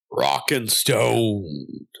Rockin'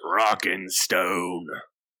 stone. Rockin' stone.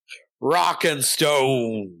 Rockin'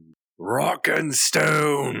 stone. Rockin'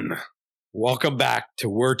 stone. Welcome back to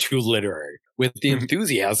We're Too Literary. With the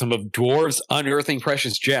enthusiasm of dwarves unearthing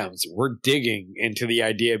precious gems, we're digging into the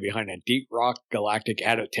idea behind a Deep Rock Galactic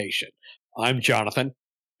adaptation. I'm Jonathan.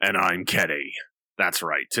 And I'm Kenny. That's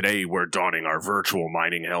right, today we're donning our virtual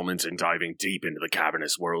mining helmets and diving deep into the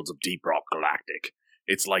cavernous worlds of Deep Rock Galactic.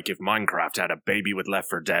 It's like if Minecraft had a baby with Left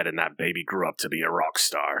 4 Dead and that baby grew up to be a rock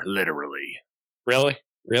star, literally. Really?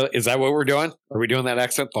 Really? Is that what we're doing? Are we doing that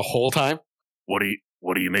accent the whole time? What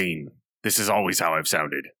do you mean? This is always how I've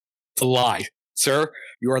sounded. It's a lie. Sir,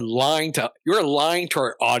 you're lying to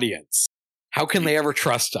our audience. How can they ever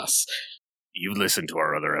trust us? You've listened to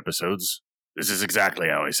our other episodes. This is exactly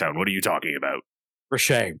how I sound. What are you talking about? For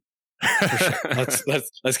shame.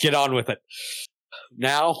 Let's get on with it.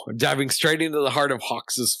 Now, diving straight into the heart of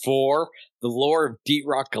Hawks' 4, the lore of Deep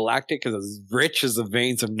Rock Galactic is as rich as the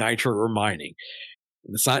veins of nitro we're mining.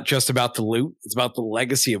 And it's not just about the loot, it's about the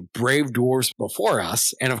legacy of brave dwarves before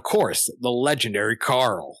us, and of course, the legendary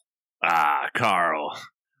Karl. Ah, Karl.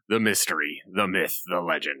 The mystery, the myth, the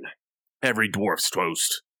legend. Every dwarf's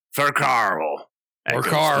toast. For Karl. For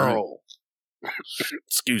Karl.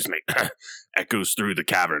 Excuse me. Echoes through the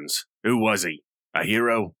caverns. Who was he? A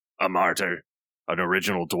hero? A martyr? An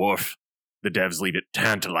original dwarf? The devs leave it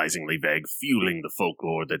tantalizingly vague, fueling the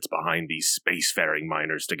folklore that's behind these spacefaring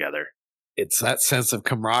miners together. It's that sense of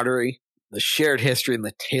camaraderie, the shared history, and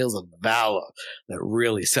the tales of valor that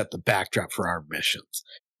really set the backdrop for our missions.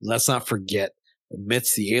 Let's not forget,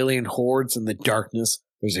 amidst the alien hordes and the darkness,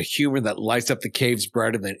 there's a humor that lights up the caves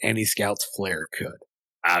brighter than any scout's flare could.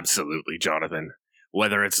 Absolutely, Jonathan.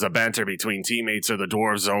 Whether it's the banter between teammates or the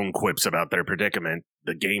dwarves' own quips about their predicament,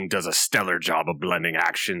 the game does a stellar job of blending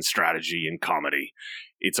action, strategy, and comedy.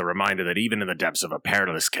 It's a reminder that even in the depths of a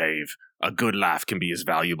perilous cave, a good laugh can be as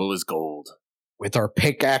valuable as gold. With our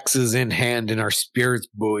pickaxes in hand and our spirits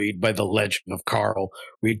buoyed by the legend of Karl,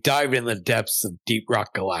 we dive in the depths of Deep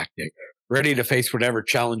Rock Galactic, ready to face whatever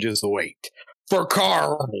challenges await. For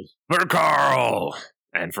Karl! For Karl!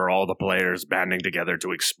 And for all the players banding together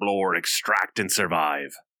to explore, extract, and survive.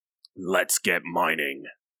 Let's get mining.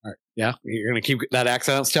 All right. Yeah? You're going to keep that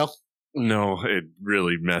accent out still? No, it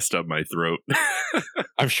really messed up my throat.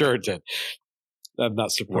 I'm sure it did. I'm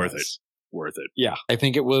not surprised. Worth it. Yeah. I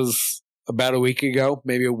think it was about a week ago,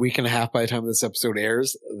 maybe a week and a half by the time this episode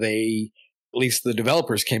airs, at least the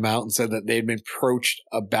developers came out and said that they'd been approached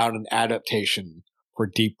about an adaptation for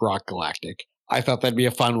Deep Rock Galactic. I thought that'd be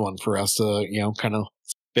a fun one for us to, kind of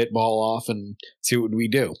spitball off and see what we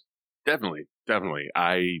do. Definitely.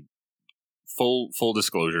 Full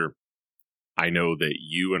disclosure, I know that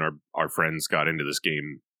you and our friends got into this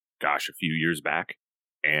game, a few years back,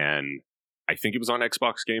 and I think it was on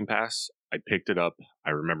Xbox Game Pass. I picked it up.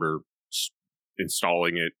 I remember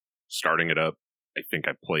installing it, starting it up. I think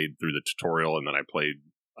I played through the tutorial, and then I played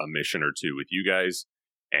a mission or two with you guys,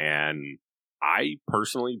 and I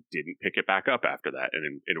personally didn't pick it back up after that.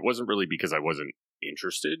 And it wasn't really because I wasn't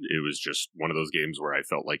interested. It was just one of those games where I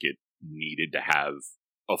felt like it needed to have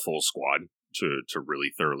a full squad to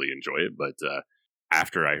really thoroughly enjoy it. But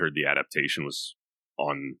after I heard the adaptation was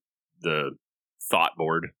on the thought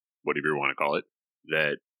board, whatever you want to call it,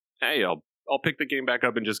 that, hey, I'll pick the game back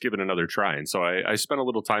up and just give it another try. And so I spent a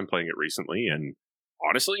little time playing it recently, and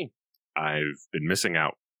honestly, I've been missing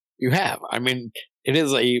out. You have. I mean, it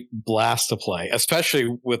is a blast to play,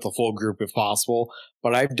 especially with a full group if possible.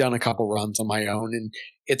 But I've done a couple runs on my own, and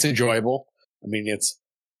it's enjoyable. I mean, it's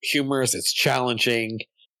humorous, it's challenging.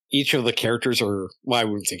 Each of the characters I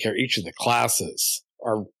wouldn't say each of the classes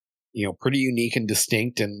are, pretty unique and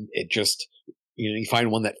distinct, and it just, you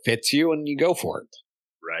find one that fits you and you go for it.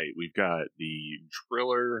 Right. We've got the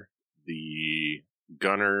driller, the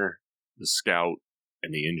gunner, the scout,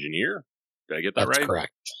 and the engineer. Did I get that right? That's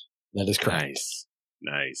correct. That is correct.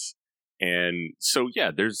 Nice. And so,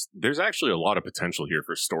 yeah, there's actually a lot of potential here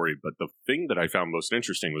for story, but the thing that I found most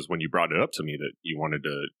interesting was when you brought it up to me that you wanted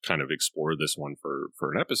to kind of explore this one for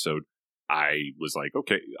an episode. I was like,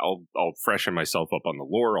 okay, I'll freshen myself up on the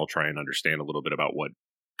lore. I'll try and understand a little bit about what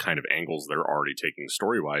kind of angles they're already taking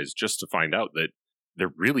story-wise, just to find out that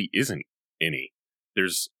there really isn't any.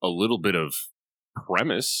 There's a little bit of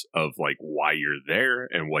premise of like why you're there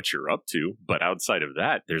and what you're up to, but outside of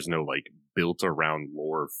that, there's no like built around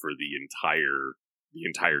lore for the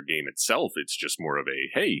entire game itself. It's just more of a,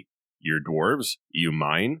 hey, you're dwarves, you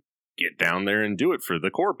mine, get down there and do it for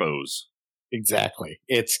the corpos. Exactly.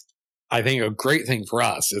 It's, I think, a great thing for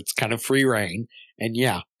us. It's kind of free reign, and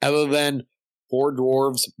yeah, other than 4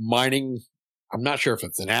 dwarves mining, I'm not sure if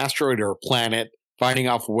it's an asteroid or a planet, fighting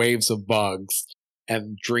off waves of bugs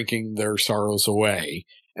and drinking their sorrows away,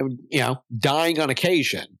 and dying on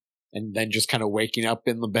occasion, and then just kind of waking up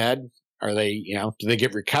in the bed. Are they, do they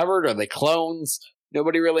get recovered? Are they clones?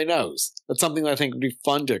 Nobody really knows. That's something that I think would be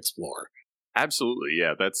fun to explore. Absolutely,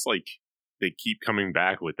 yeah. That's like, they keep coming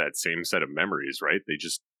back with that same set of memories, right?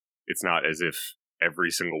 It's not as if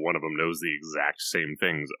every single one of them knows the exact same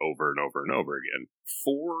things over and over and over again.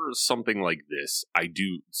 For something like this, I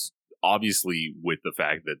do, obviously, with the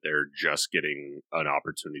fact that they're just getting an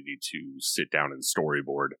opportunity to sit down and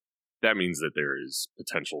storyboard, that means that there is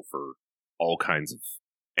potential for all kinds of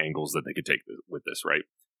angles that they could take with this, right?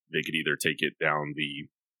 They could either take it down the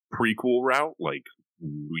prequel route, like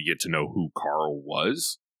we get to know who Karl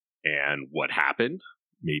was and what happened,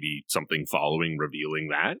 maybe something following revealing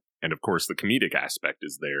that. And of course, the comedic aspect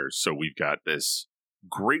is there. So we've got this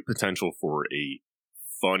great potential for a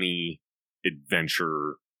funny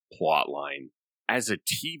adventure plot line. As a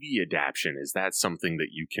TV adaptation, is that something that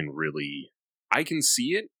you can really... I can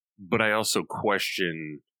see it, but I also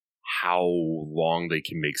question how long they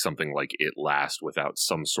can make something like it last without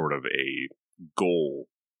some sort of a goal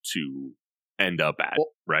to end up at,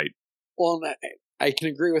 right? Well, I can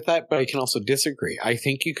agree with that, but I can also disagree. I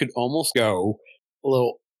think you could almost go a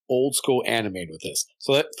little old school animated with this.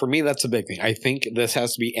 So that, for me, that's a big thing. I think this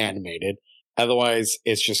has to be animated. Otherwise,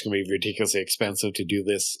 it's just going to be ridiculously expensive to do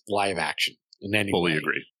this live action in any Fully way.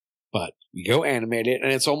 agree. But you go animated,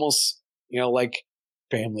 and it's almost, like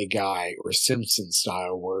Family Guy or Simpsons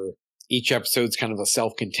style, where each episode's kind of a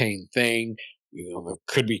self-contained thing. There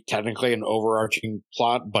could be technically an overarching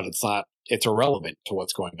plot, but it's not. It's irrelevant to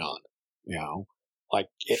what's going on.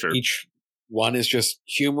 Sure. Each one is just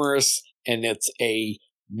humorous, and it's a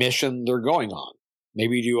mission they're going on.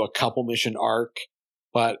 Maybe you do a couple mission arc,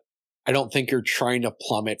 but I don't think you're trying to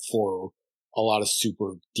plummet for a lot of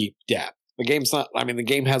super deep depth. The game's not. I mean, the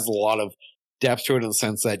game has a lot of depth to it in the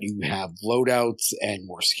sense that you have loadouts and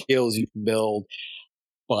more skills you can build,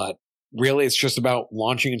 but really it's just about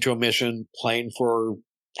launching into a mission, playing for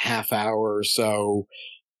half hour or so,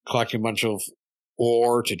 collecting a bunch of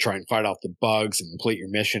ore to try and fight off the bugs and complete your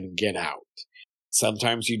mission and get out.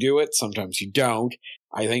 Sometimes you do it, sometimes you don't.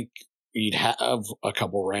 I think you'd have a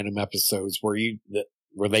couple random episodes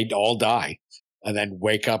where they all die and then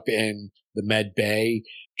wake up in the med bay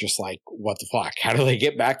just like, what the fuck? How do they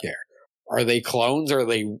get back there? Are they clones? Are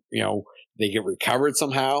they, they get recovered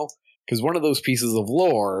somehow? Because one of those pieces of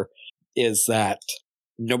lore is that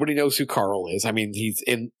nobody knows who Karl is. I mean,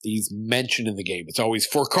 he's mentioned in the game. It's always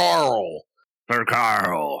for Karl. For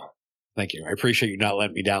Karl. Thank you. I appreciate you not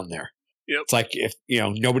letting me down there. Yep. It's like if,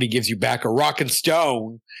 nobody gives you back a rock and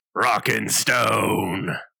stone. Rock and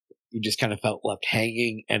stone. You just kind of felt left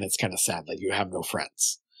hanging, and it's kind of sad that you have no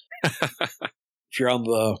friends. If you're on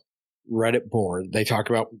the Reddit board, they talk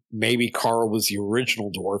about maybe Karl was the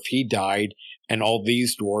original dwarf. He died, and all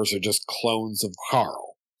these dwarves are just clones of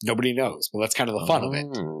Karl. Nobody knows, but that's kind of the fun of it.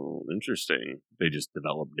 Oh, interesting. They just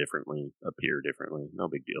develop differently, appear differently. No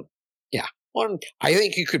big deal. Yeah. Well, I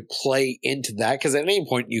think you could play into that, because at any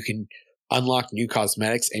point you can unlock new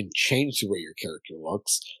cosmetics and change the way your character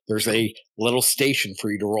looks. There's a little station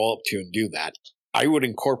for you to roll up to and do that. I would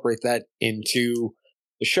incorporate that into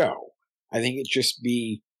the show. I think it'd just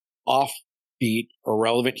be offbeat,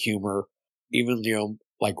 irrelevant humor, even,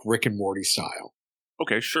 like Rick and Morty style.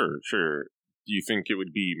 Okay, sure. Do you think it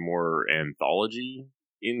would be more anthology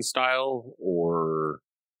in style, or...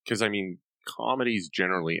 Because, I mean, comedies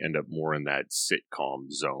generally end up more in that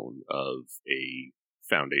sitcom zone of a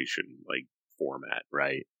foundation, like, format,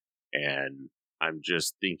 right? And I'm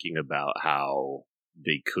just thinking about how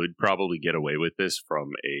they could probably get away with this from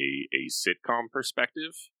a sitcom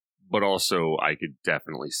perspective, but also I could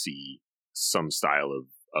definitely see some style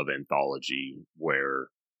of anthology where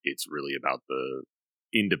it's really about the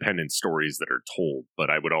independent stories that are told. But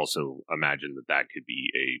I would also imagine that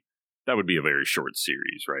would be a very short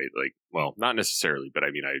series, right? Like, well, not necessarily, but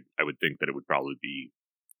I mean, I would think that it would probably be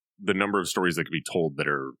the number of stories that could be told that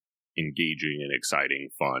are engaging and exciting,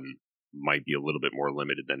 fun, might be a little bit more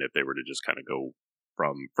limited than if they were to just kind of go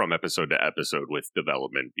from episode to episode with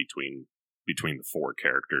development between the four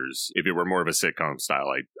characters. If it were more of a sitcom style,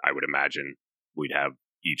 I would imagine we'd have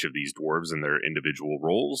each of these dwarves in their individual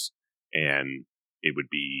roles, and it would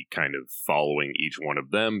be kind of following each one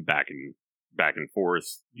of them back and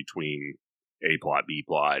forth between A plot, B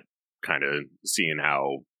plot, kind of seeing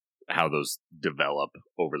how those develop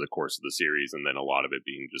over the course of the series, and then a lot of it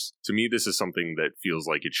being just, to me, this is something that feels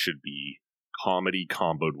like it should be comedy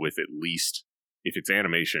comboed with, at least, if it's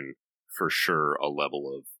animation, for sure, a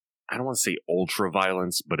level of, I don't want to say ultra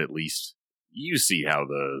violence, but at least you see how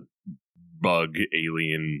the bug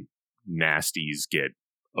alien nasties get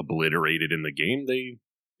obliterated in the game, they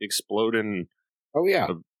explode in a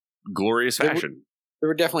glorious fashion. There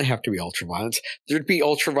would definitely have to be ultraviolence. There'd be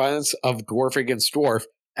ultraviolence of dwarf against dwarf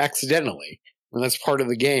accidentally. And that's part of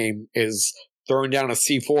the game, is throwing down a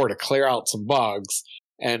C4 to clear out some bugs,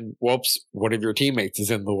 and whoops, one of your teammates is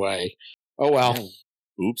in the way. Oh well.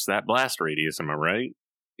 Oops, that blast radius, am I right?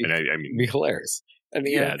 And I mean, it'd be hilarious. I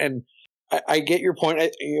mean, and I get your point.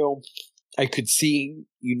 I could see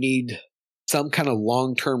you need some kind of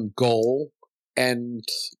long-term goal, and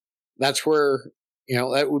that's where,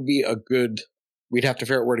 that would be a good, we'd have to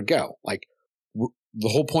figure out where to go. Like, the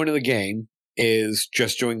whole point of the game is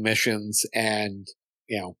just doing missions and,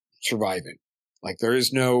 surviving. Like, there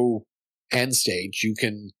is no end stage. You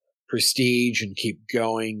can prestige and keep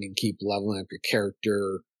going and keep leveling up your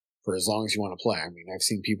character for as long as you want to play. I mean, I've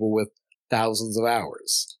seen people with thousands of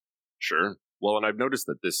hours. Sure. Well, and I've noticed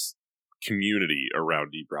that this community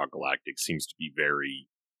around Deep Rock Galactic seems to be very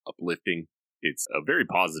uplifting. It's a very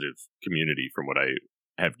positive community from what I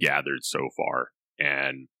have gathered so far.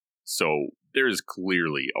 And so there's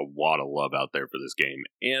clearly a lot of love out there for this game.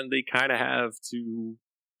 And they kind of have to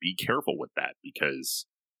be careful with that, because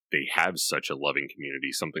they have such a loving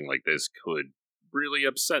community. Something like this could really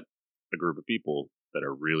upset a group of people that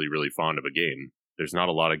are really, really fond of a game. There's not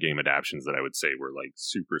a lot of game adaptations that I would say were like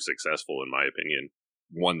super successful, in my opinion.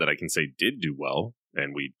 One that I can say did do well,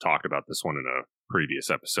 and we talked about this one in a previous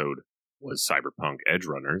episode, was Cyberpunk Edge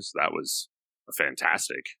Runners. That was a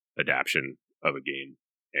fantastic adaptation of a game.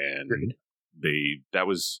 And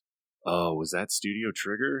was that Studio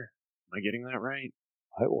Trigger? Am I getting that right?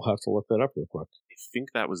 I will have to look that up real quick. I think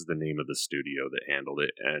that was the name of the studio that handled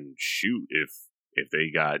it. And shoot, if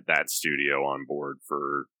they got that studio on board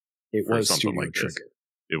for something Studio like Trigger. This.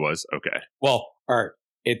 It was? Okay. Well, all right.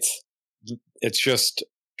 It's just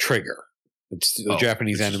Trigger. It's the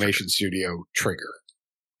Japanese animation studio Trigger.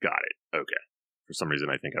 Got it. Okay. For some reason,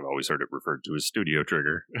 I think I've always heard it referred to as Studio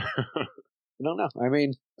Trigger. I don't know. I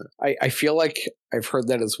mean, I feel like I've heard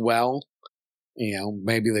that as well.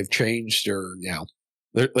 Maybe they've changed, or,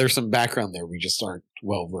 there's some background there we just aren't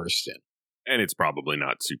well versed in. And it's probably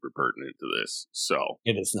not super pertinent to this, so.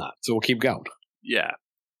 It is not. So we'll keep going. Yeah.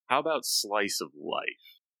 How about Slice of Life?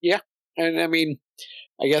 Yeah. And I mean,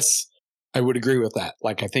 I guess I would agree with that.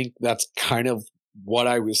 Like, I think that's kind of what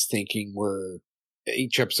I was thinking, where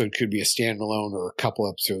each episode could be a standalone, or a couple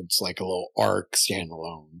episodes like a little arc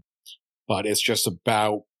standalone. But it's just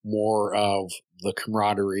about more of the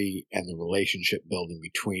camaraderie and the relationship building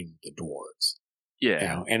between the dwarves.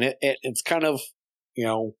 Yeah. And it's kind of,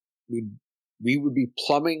 we would be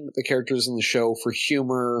plumbing the characters in the show for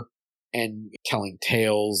humor and telling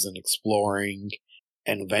tales and exploring.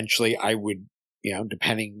 And eventually I would,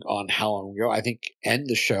 depending on how long we go, I think end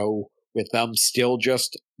the show with them still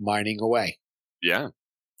just mining away. Yeah.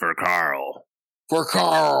 For Karl.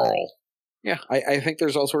 Yeah. I think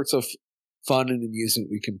there's all sorts of fun and amusement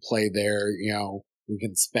we can play there. We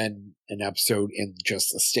can spend an episode in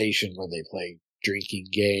just a station where they play drinking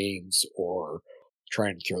games, or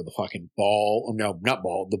trying to throw the fucking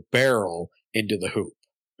the barrel into the hoop.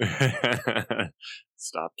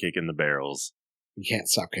 Stop kicking the barrels. You can't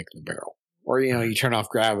stop kicking the barrel. Or, you turn off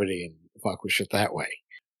gravity and fuck with shit that way.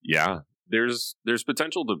 Yeah. There's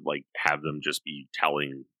potential to like have them just be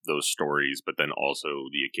telling those stories, but then also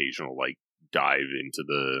the occasional like dive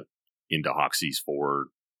into Hoxie's Ford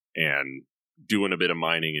and doing a bit of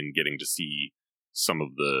mining and getting to see some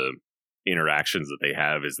of the interactions that they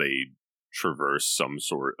have as they traverse some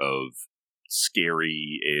sort of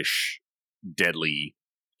scary-ish, deadly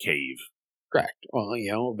cave. Correct. Well,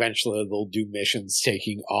 eventually they'll do missions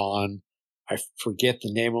taking on, I forget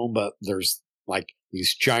the name of them, but there's like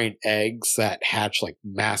these giant eggs that hatch like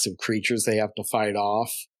massive creatures they have to fight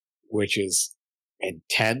off, which is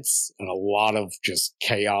intense and a lot of just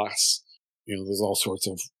chaos. There's all sorts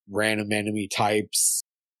of random enemy types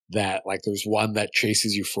that, like, there's one that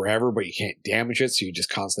chases you forever, but you can't damage it, so you just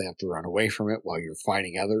constantly have to run away from it while you're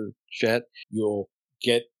fighting other shit. You'll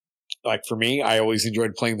get, like, for me, I always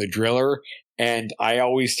enjoyed playing the driller, and I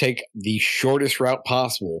always take the shortest route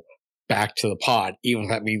possible back to the pod, even if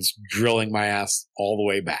that means drilling my ass all the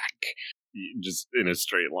way back. Just in a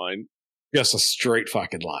straight line? Just a straight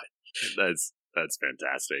fucking line. That's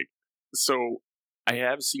fantastic. So I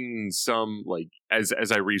have seen some, like, as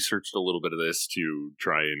I researched a little bit of this to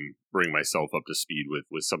try and bring myself up to speed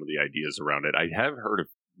with some of the ideas around it, I have heard a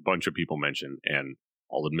bunch of people mention, and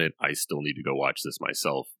I'll admit I still need to go watch this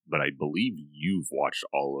myself, but I believe you've watched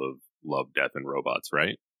all of Love, Death, and Robots,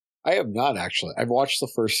 right? I have not, actually. I've watched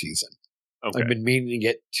the first season. Okay. I've been meaning to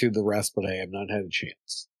get to the rest, but I have not had a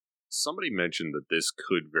chance. Somebody mentioned that this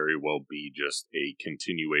could very well be just a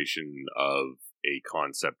continuation of a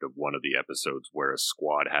concept of one of the episodes where a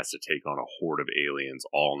squad has to take on a horde of aliens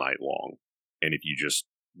all night long. And if you just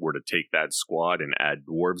were to take that squad and add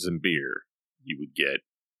dwarves and beer, you would get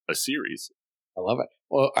a series. I love it.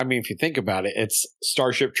 Well, I mean, if you think about it, it's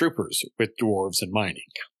Starship Troopers with dwarves and mining.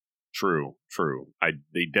 True.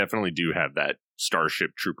 They definitely do have that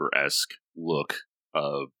Starship Trooper-esque look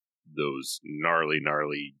of those gnarly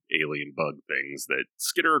alien bug things that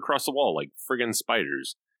skitter across the wall like friggin'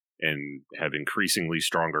 spiders and have increasingly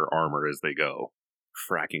stronger armor as they go.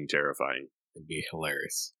 Fracking terrifying. It'd be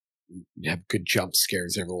hilarious. You'd have good jump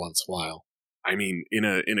scares every once in a while. I mean, in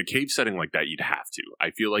a cave setting like that, you'd have to.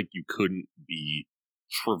 I feel like you couldn't be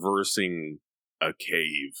traversing a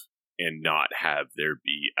cave and not have there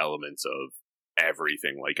be elements of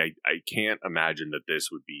everything. Like, I can't imagine that this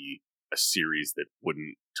would be a series that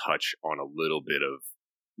wouldn't touch on a little bit of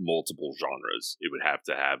multiple genres. It would have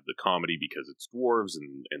to have the comedy because it's dwarves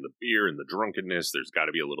and the beer and the drunkenness. There's got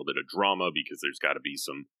to be a little bit of drama because there's got to be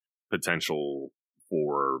some potential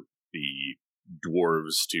for the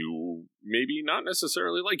dwarves to maybe not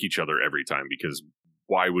necessarily like each other every time, because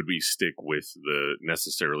why would we stick with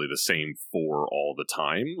necessarily the same four all the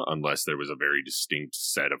time unless there was a very distinct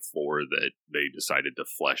set of four that they decided to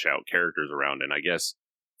flesh out characters around? And I guess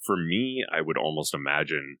for me, I would almost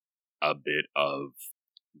imagine a bit of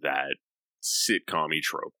that sitcom-y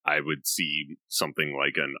trope. I would see something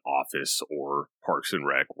like an Office or Parks and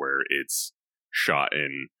Rec where it's shot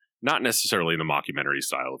in, not necessarily in the mockumentary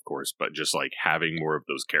style, of course, but just like having more of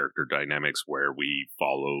those character dynamics where we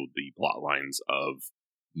follow the plot lines of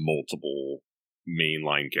multiple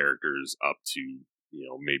mainline characters up to,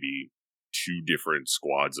 maybe two different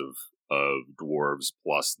squads of dwarves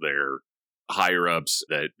plus their higher ups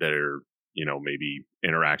that are, maybe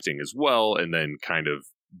interacting as well, and then kind of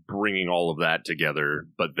bringing all of that together.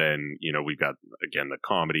 But then, we've got, again, the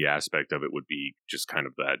comedy aspect of it would be just kind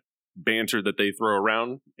of that banter that they throw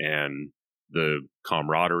around and the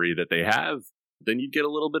camaraderie that they have. Then you get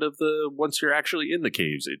a little bit of once you're actually in the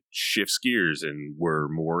caves, it shifts gears and we're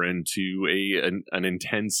more into an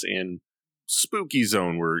intense and spooky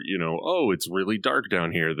zone where, it's really dark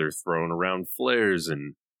down here. They're throwing around flares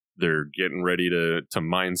and they're getting ready to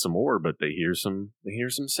mine some ore, but they hear some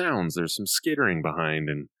sounds. There's some skittering behind,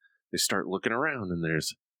 and they start looking around, and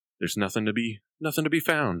there's nothing to be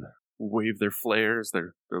found. Wave their flares.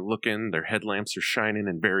 They're looking. Their headlamps are shining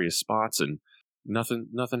in various spots, and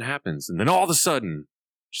nothing happens. And then all of a sudden,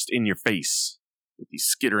 just in your face, with these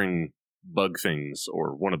skittering bug things,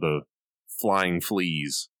 or one of the flying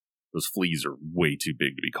fleas. Those fleas are way too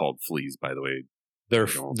big to be called fleas, by the way.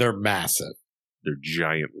 They're massive. They're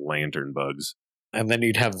giant lantern bugs. And then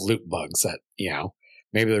you'd have loot bugs that,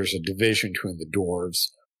 maybe there's a division between the dwarves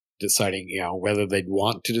deciding, whether they'd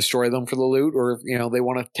want to destroy them for the loot or, they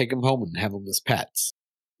want to take them home and have them as pets.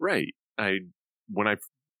 Right. When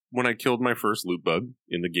I killed my first loot bug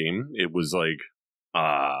in the game, it was like,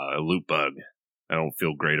 a loot bug. I don't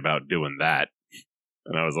feel great about doing that.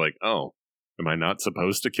 And I was like, oh, am I not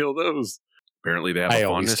supposed to kill those? Apparently they have a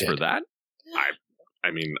fondness for that.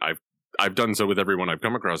 I've done so with everyone I've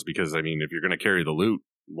come across because, if you're going to carry the loot,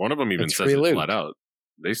 one of them even says it flat out.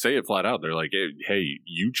 They say it flat out. They're like, hey,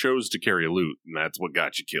 you chose to carry a loot, and that's what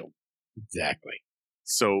got you killed. Exactly.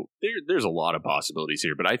 So there's a lot of possibilities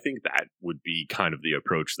here, but I think that would be kind of the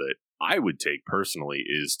approach that I would take personally,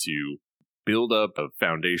 is to build up a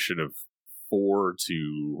foundation of 4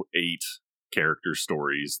 to 8 character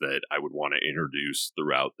stories that I would want to introduce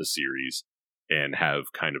throughout the series and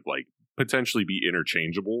have kind of like potentially be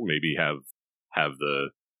interchangeable, maybe have the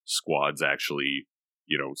squads actually,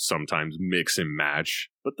 sometimes mix and match,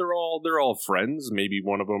 but they're all friends. Maybe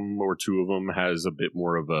one of them or two of them has a bit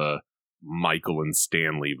more of a Michael and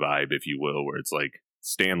Stanley vibe, if you will, where it's like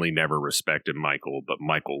Stanley never respected Michael, but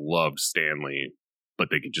Michael loved Stanley, but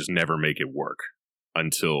they could just never make it work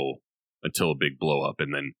until a big blow up.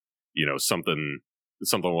 And then, something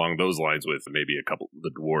along those lines with maybe a couple of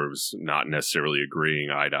the dwarves not necessarily agreeing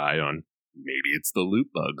eye to eye on, maybe it's the loot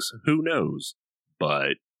bugs, who knows,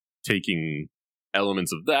 but taking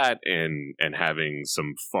elements of that and having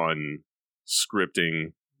some fun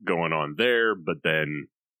scripting going on there, but then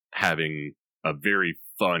having a very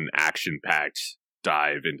fun action-packed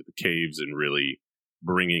dive into the caves and really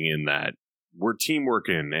bringing in that we're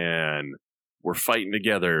teamworking and we're fighting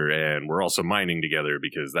together and we're also mining together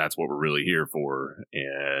because that's what we're really here for.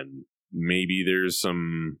 And maybe there's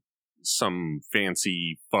some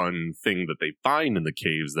fancy fun thing that they find in the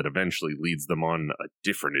caves that eventually leads them on a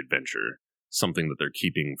different adventure, something that they're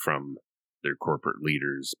keeping from their corporate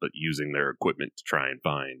leaders but using their equipment to try and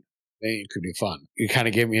find. It could be fun. You kind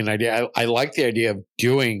of gave me an idea. I like the idea of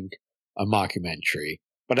doing a mockumentary,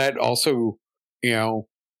 but I'd also,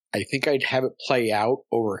 I think I'd have it play out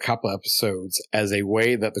over a couple episodes as a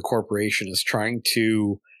way that the corporation is trying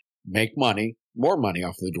to make money, more money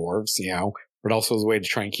off the dwarves, but also as a way to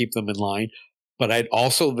try and keep them in line. But I'd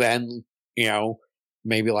also then,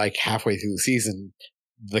 maybe like halfway through the season,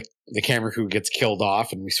 the camera crew gets killed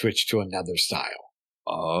off and we switch to another style.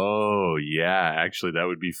 Oh, yeah. Actually, that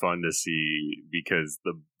would be fun to see because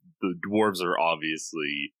the dwarves are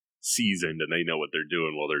obviously seasoned and they know what they're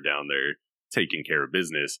doing while they're down there taking care of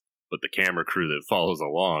business. But the camera crew that follows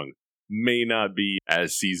along may not be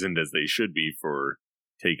as seasoned as they should be for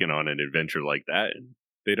taking on an adventure like that. And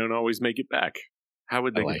they don't always make it back. How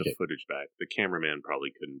would they get the footage back? The cameraman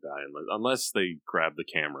probably couldn't die unless they grab the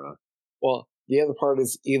camera. Well, the other part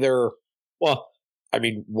is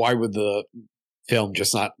why would the film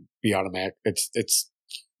just not be automatic? It's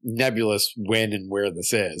nebulous when and where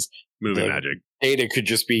this is. Movie magic. Data could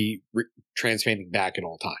just be transmitting back at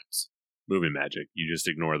all times. Movie magic. You just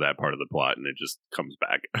ignore that part of the plot and it just comes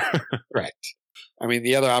back. Correct. I mean,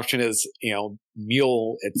 the other option is,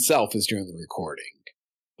 Mule itself is doing the recording.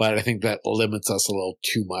 But I think that limits us a little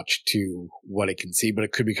too much to what it can see, but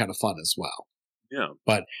it could be kind of fun as well. Yeah.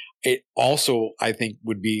 But it also, I think,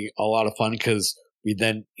 would be a lot of fun because we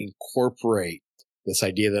then incorporate this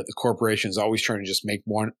idea that the corporation is always trying to just make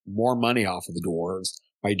more money off of the dwarves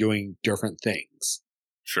by doing different things.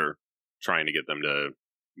 Sure. Trying to get them to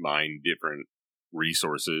mine different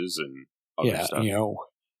resources and other stuff.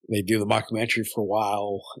 They do the mockumentary for a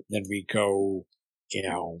while, then we go,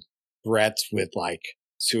 threats with like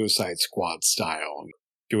Suicide Squad style,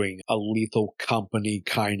 doing a lethal company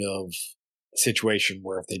kind of situation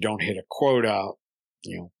where if they don't hit a quota,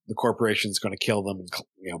 the corporation's going to kill them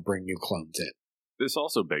and, bring new clones in. This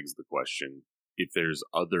also begs the question, if there's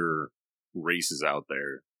other races out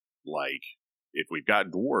there, like if we've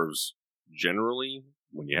got dwarves, generally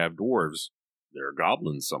when you have dwarves, there are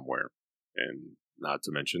goblins somewhere. And not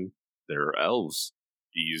to mention, there are elves.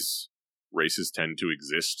 These races tend to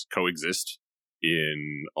coexist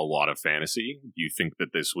in a lot of fantasy. Do you think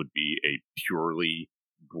that this would be a purely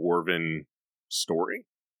dwarven story?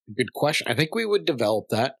 Good question. I think we would develop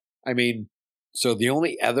that. I mean, so the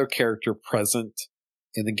only other character present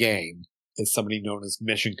in the game is somebody known as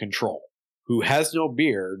Mission Control, who has no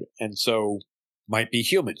beard and so might be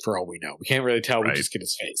human for all we know. We can't really tell. Right. We just get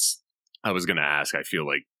his face. I was going to ask. I feel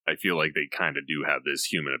like they kind of do have this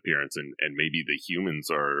human appearance, and maybe the humans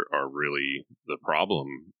are really the problem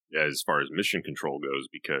as far as mission control goes,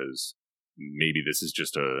 because maybe this is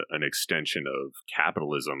just an extension of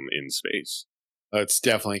capitalism in space. It's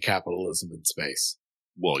definitely capitalism in space.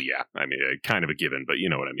 Well, yeah. I mean, kind of a given, but you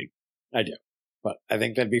know what I mean. I do. But I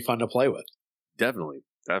think that'd be fun to play with. Definitely.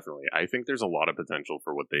 I think there's a lot of potential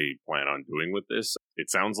for what they plan on doing with this. It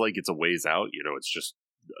sounds like it's a ways out. It's just,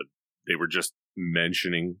 they were just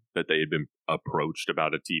mentioning that they had been approached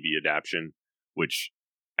about a TV adaptation, which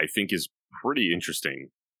I think is pretty interesting,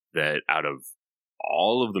 that out of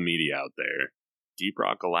all of the media out there, Deep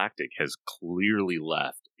Rock Galactic has clearly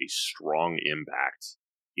left a strong impact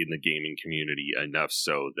in the gaming community, enough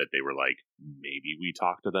so that they were like, maybe we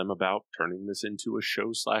talk to them about turning this into a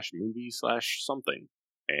show / movie / something.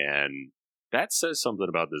 And that says something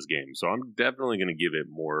about this game. So I'm definitely going to give it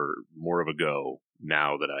more of a go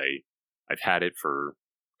now that I've had it for,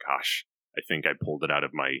 gosh, I think I pulled it out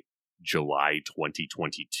of my July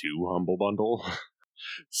 2022 Humble Bundle.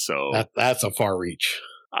 So that's a far reach.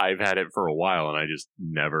 I've had it for a while, and I just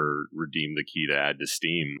never redeemed the key to add to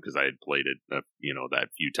Steam because I had played it, that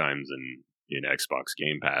few times in Xbox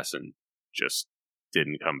Game Pass and just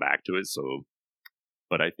didn't come back to it. So,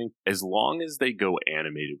 but I think as long as they go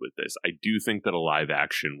animated with this, I do think that a live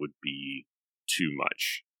action would be too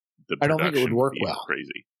much. I don't think it would work well.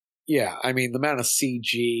 Crazy. Yeah, I mean, the amount of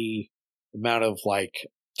CG, the amount of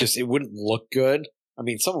it wouldn't look good. I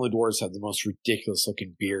mean, some of the dwarves have the most ridiculous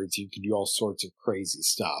looking beards. You can do all sorts of crazy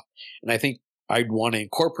stuff. And I think I'd want to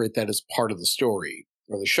incorporate that as part of the story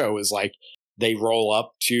or the show, is like they roll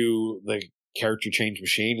up to the character change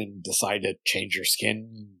machine and decide to change their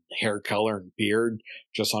skin, hair color, and beard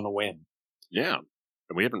just on a whim. Yeah.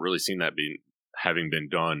 And we haven't really seen that having been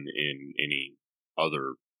done in any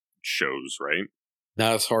other shows, right?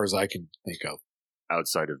 Not as far as I can think of.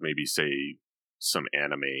 Outside of maybe, say, some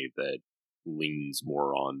anime that leans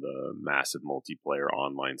more on the massive multiplayer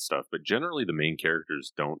online stuff, but generally the main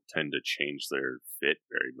characters don't tend to change their fit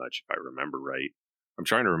very much, if I remember right. I'm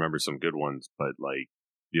trying to remember some good ones, but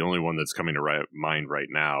the only one that's coming to mind right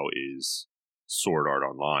now is Sword Art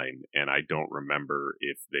Online, and I don't remember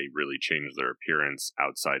if they really changed their appearance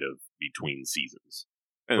outside of between seasons.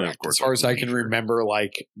 And then, of course, as far as I can remember,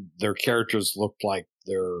 like their characters looked like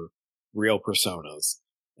their real personas.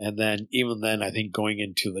 And then even then, I think going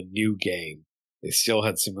into the new game, they still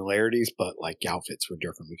had similarities, but like outfits were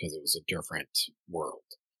different because it was a different world.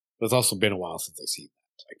 But it's also been a while since I've seen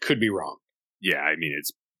that. I could be wrong. Yeah, I mean,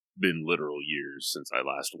 it's been literal years since I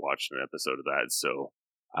last watched an episode of that, so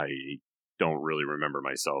I don't really remember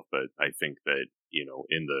myself, but I think that,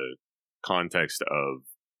 in the context of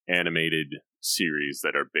animated series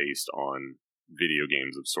that are based on video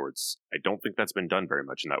games of sorts, I don't think that's been done very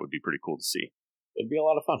much, and that would be pretty cool to see. It'd be a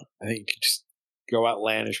lot of fun. I think you could just go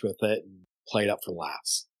outlandish with it and play it up for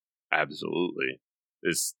laughs. Absolutely.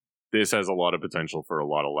 This has a lot of potential for a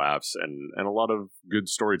lot of laughs and a lot of good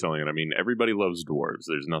storytelling. And I mean, everybody loves dwarves.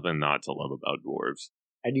 There's nothing not to love about dwarves.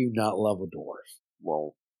 I do not love a dwarf.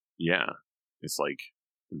 Well, yeah. It's like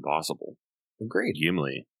impossible. Agreed.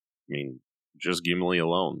 Gimli. I mean, just Gimli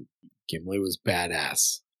alone. Gimli was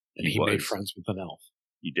badass. And he made friends with an elf.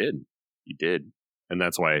 He did. And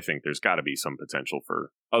that's why I think there's got to be some potential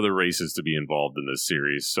for other races to be involved in this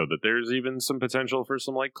series, so that there's even some potential for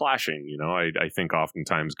some like clashing. I think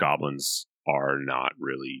oftentimes goblins are not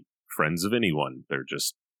really friends of anyone. They're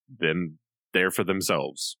just them there for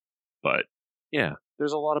themselves. But yeah,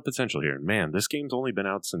 there's a lot of potential here. Man, this game's only been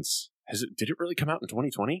out since... Did it really come out in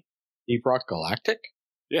 2020? Deep Rock Galactic?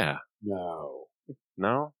 Yeah. No.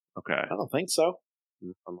 No? Okay. I don't think so.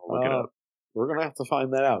 I'm going to look it up. We're going to have to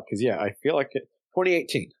find that out, because I feel like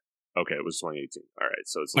 2018. Okay, it was 2018. All right,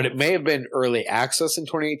 so it's... But it may have been early access in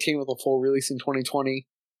 2018 with a full release in 2020.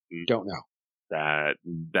 Don't know.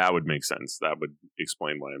 That would make sense. That would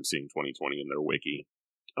explain why I'm seeing 2020 in their wiki.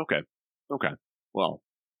 Okay. Well,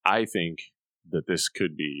 I think that this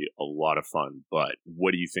could be a lot of fun, but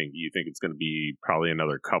what do you think? Do you think it's going to be probably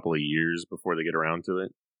another couple of years before they get around to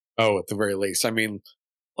it? Oh, at the very least. I mean,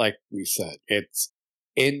 like we said, it's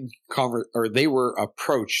they were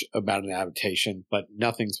approached about an adaptation, but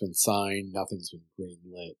nothing's been signed, nothing's been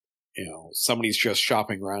greenlit. Somebody's just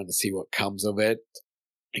shopping around to see what comes of it.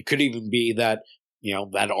 It could even be that,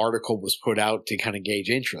 that article was put out to kind of gauge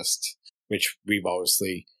interest, which we've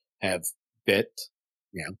obviously have bit.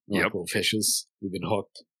 Like little fishes. We've been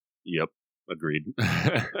hooked. Yep. Agreed.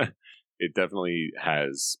 It definitely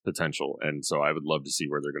has potential. And so I would love to see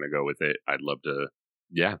where they're going to go with it. I'd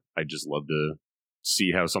just love to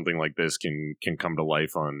see how something like this can come to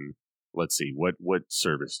life on, let's see, what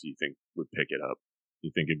service do you think would pick it up?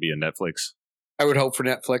 You think it'd be a Netflix? I would hope for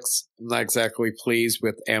Netflix. I'm not exactly pleased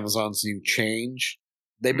with Amazon's new change.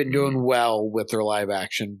 They've been doing well with their live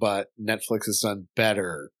action, but Netflix has done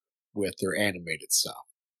better with their animated stuff.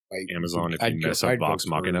 Amazon, if you mess up Vox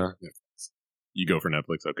Machina, you go for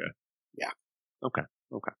Netflix? Okay. Yeah. Okay.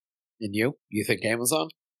 And you? You think Amazon?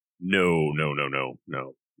 No.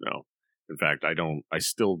 In fact,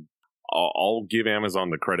 I'll give Amazon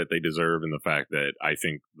the credit they deserve in the fact that I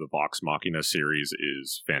think the Vox Machina series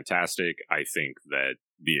is fantastic. I think that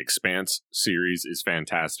the Expanse series is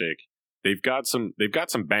fantastic. They've got some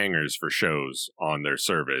bangers for shows on their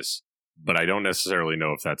service, but I don't necessarily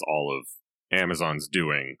know if that's all of Amazon's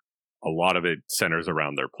doing. A lot of it centers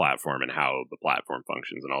around their platform and how the platform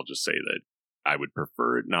functions, and I'll just say that I would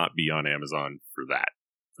prefer it not be on Amazon for that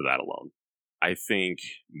alone. I think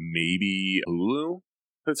maybe Hulu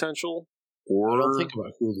potential, or I don't think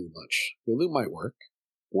about Hulu much. Hulu might work,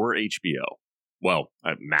 or HBO. Well,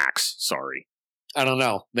 Max. Sorry, I don't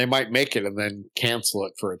know. They might make it and then cancel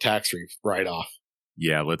it for a tax write-off.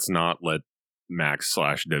 Yeah, let's not let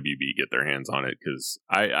Max/WB get their hands on it, because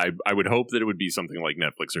I would hope that it would be something like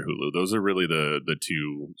Netflix or Hulu. Those are really the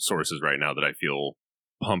two sources right now that I feel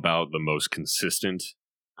pump out the most consistent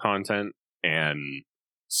content and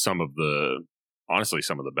some of the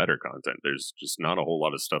better content. There's just not a whole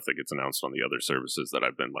lot of stuff that gets announced on the other services that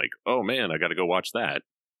I've been like, oh man, I got to go watch that.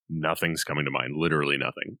 Nothing's coming to mind. Literally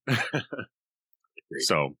nothing.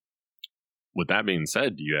 So with that being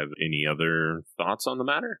said, do you have any other thoughts on the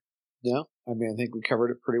matter? No, I think we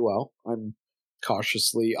covered it pretty well. I'm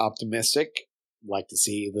cautiously optimistic. Like to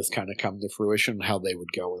see this kind of come to fruition, how they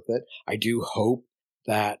would go with it. I do hope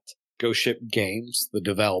that Ghost Ship Games, the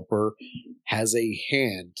developer, has a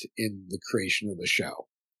hand in the creation of the show.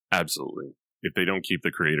 Absolutely. If they don't keep the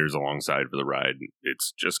creators alongside for the ride,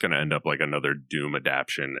 it's just going to end up like another Doom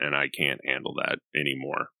adaptation, and I can't handle that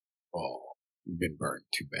anymore. Oh, you've been burned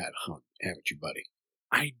too bad, huh? Haven't you, buddy?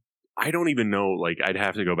 I don't even know, like, I'd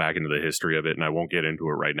have to go back into the history of it, and I won't get into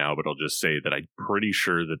it right now, but I'll just say that I'm pretty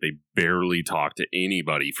sure that they barely talked to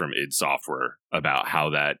anybody from id Software about how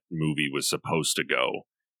that movie was supposed to go.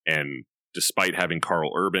 And despite having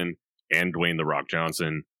Karl Urban and Dwayne "The Rock"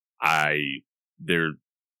 Johnson,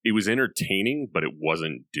 it was entertaining, but it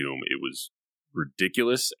wasn't Doom. It was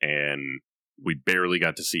ridiculous, and we barely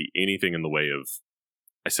got to see anything in the way of.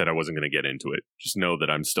 I said I wasn't going to get into it. Just know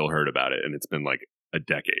that I'm still hurt about it, and it's been like a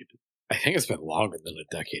decade. I think it's been longer than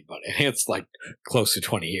a decade, but I think it's like close to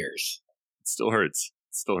 20 years. It still hurts.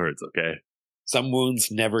 It still hurts, okay? Some wounds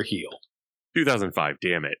never heal. 2005,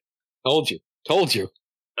 damn it. Told you.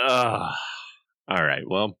 All right,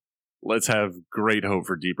 well, let's have great hope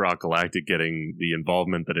for Deep Rock Galactic getting the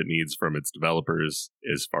involvement that it needs from its developers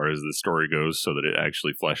as far as the story goes, so that it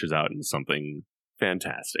actually fleshes out into something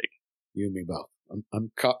fantastic. You and me both.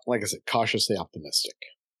 I'm like I said, cautiously optimistic.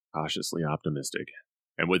 Cautiously optimistic.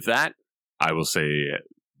 And with that, I will say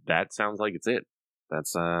that sounds like it's it.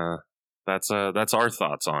 That's our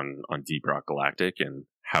thoughts on Deep Rock Galactic and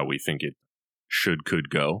how we think it could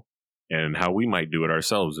go, and how we might do it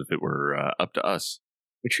ourselves if it were up to us.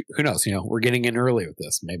 Which, who knows? We're getting in early with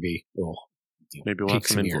this. Maybe we'll have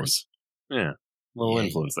some influence. Yeah, a little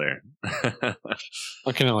influence there.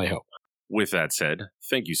 I can only hope. With that said,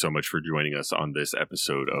 thank you so much for joining us on this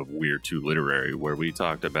episode of We're Too Literary, where we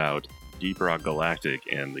talked about Deep Rock Galactic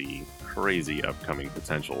and the crazy upcoming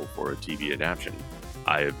potential for a TV adaptation.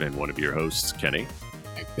 I have been one of your hosts, Kenny.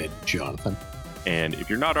 I've been Jonathan. And if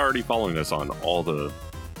you're not already following us on all the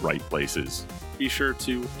right places, be sure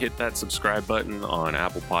to hit that subscribe button on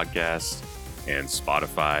Apple Podcasts and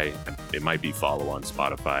Spotify. It might be follow on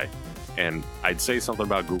Spotify. And I'd say something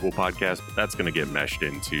about Google Podcasts, but that's going to get meshed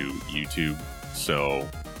into YouTube. So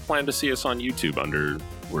plan to see us on YouTube under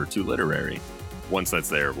We're Too Literary. Once that's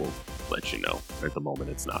there, we'll let you know. At the moment,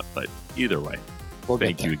 it's not. But either way,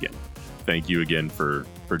 thank you again. Thank you again for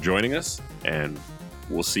joining us, and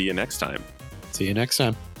we'll see you next time. See you next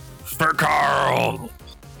time. For Karl!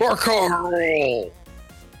 For Karl!